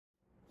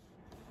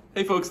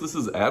Hey folks, this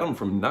is Adam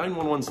from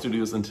 911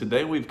 Studios, and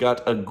today we've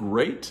got a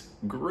great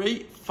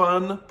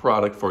fun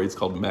product for you. It's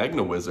called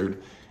Magna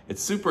Wizard.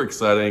 It's super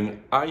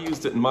exciting. I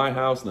used it in my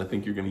house, and I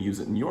think you're going to use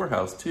it in your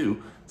house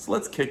too. So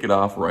let's kick it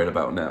off right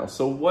about now.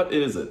 So what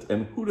is it,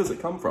 and who does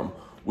it come from?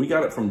 We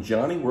got it from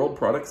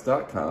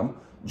JohnnyWorldProducts.com,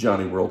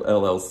 Johnny World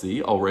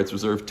LLC, all rights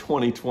reserved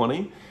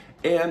 2020.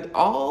 And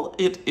all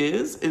it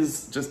is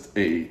just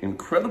a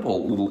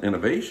incredible little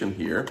innovation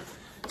here.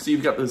 So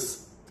you've got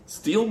this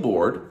steel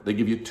board. They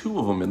give you two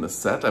of them in the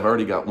set. I've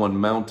already got one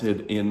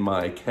mounted in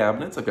my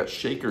cabinets. I've got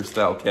shaker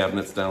style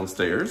cabinets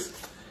downstairs.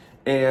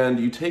 And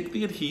you take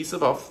the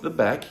adhesive off the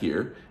back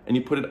here and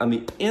you put it on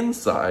the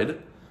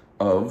inside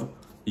of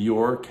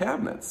your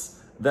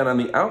cabinets. Then on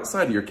the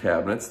outside of your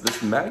cabinets,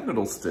 this magnet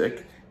will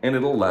stick and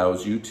it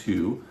allows you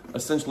to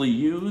essentially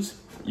use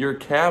your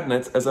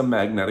cabinets as a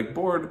magnetic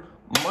board,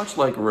 much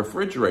like a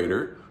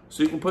refrigerator,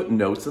 so you can put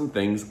notes and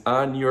things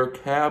on your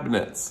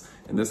cabinets.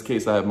 In this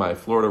case, I have my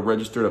Florida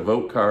Register to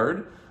Vote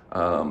card.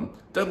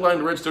 Deadline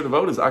to register to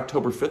vote is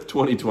October 5th,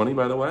 2020,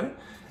 by the way.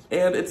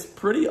 And it's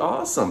pretty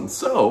awesome.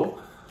 So,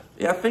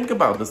 yeah, think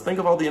about this. Think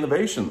of all the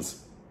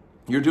innovations.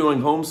 You're doing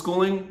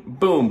homeschooling,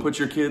 boom, put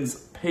your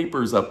kids'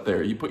 papers up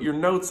there. You put your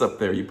notes up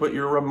there. You put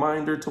your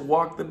reminder to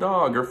walk the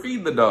dog or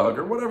feed the dog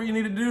or whatever you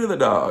need to do to the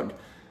dog.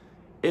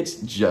 It's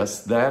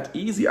just that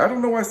easy. I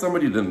don't know why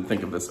somebody didn't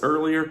think of this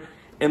earlier.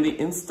 And the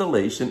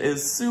installation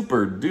is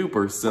super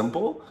duper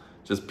simple.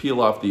 Just peel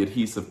off the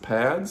adhesive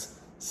pads,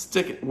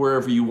 stick it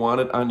wherever you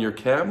want it on your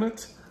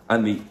cabinet,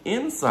 on the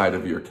inside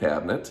of your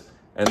cabinet,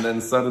 and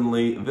then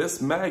suddenly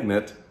this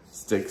magnet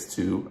sticks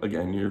to,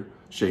 again, your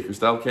shaker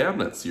style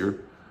cabinets. You're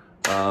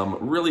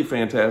really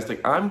fantastic.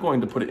 I'm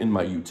going to put it in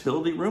my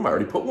utility room. I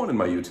already put one in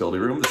my utility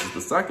room. This is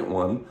the second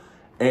one.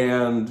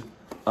 And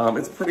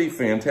it's pretty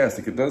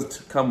fantastic. It does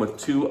come with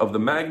two of the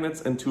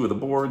magnets and two of the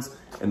boards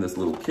in this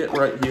little kit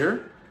right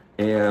here.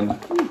 And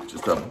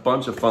just a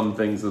bunch of fun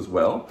things as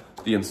well.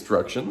 The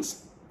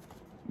instructions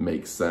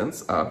make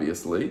sense,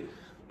 obviously.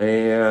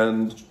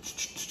 And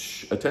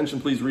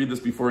attention, please read this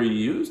before you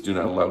use. Do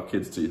not allow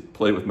kids to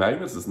play with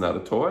magnets. It's not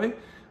a toy.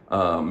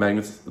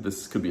 Magnets,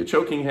 this could be a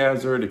choking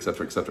hazard,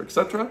 etc., etc.,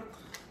 etc.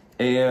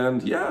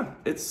 And yeah,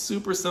 it's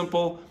super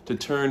simple to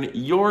turn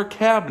your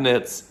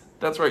cabinets,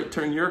 that's right,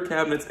 turn your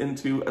cabinets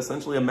into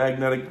essentially a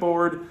magnetic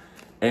board.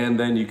 And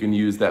then you can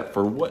use that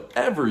for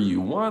whatever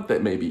you want.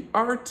 That may be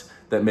art,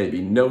 that may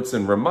be notes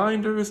and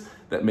reminders,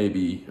 that may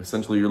be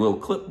essentially your little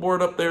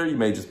clipboard up there. You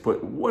may just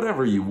put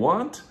whatever you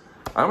want.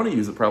 I'm gonna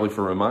use it probably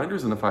for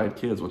reminders, and if I had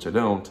kids, which I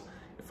don't,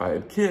 if I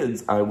had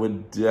kids, I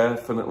would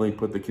definitely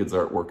put the kids'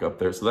 artwork up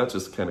there. So that's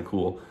just kind of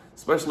cool,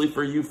 especially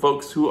for you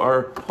folks who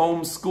are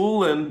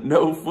homeschooling,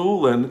 no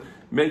fooling.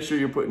 Make sure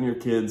you're putting your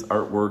kids'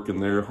 artwork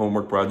and their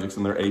homework projects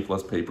and their A+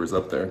 papers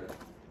up there.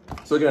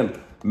 So again,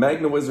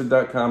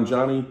 magnawizard.com,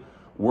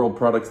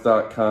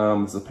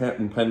 JohnnyWorldProducts.com. It's a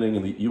patent pending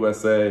in the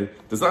USA,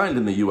 designed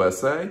in the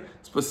USA,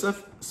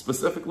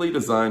 specifically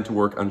designed to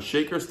work on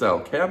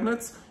shaker-style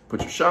cabinets.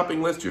 Put your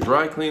shopping list, your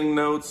dry cleaning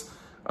notes,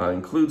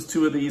 includes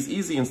two of these,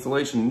 easy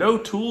installation, no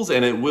tools,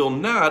 and it will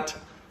not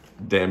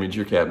damage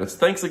your cabinets.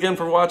 Thanks again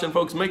for watching,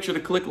 folks. Make sure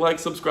to click like,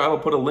 subscribe. I'll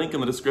put a link in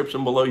the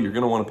description below. You're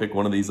going to want to pick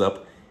one of these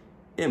up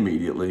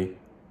immediately.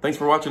 Thanks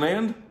for watching,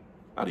 and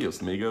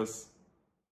adios, amigos.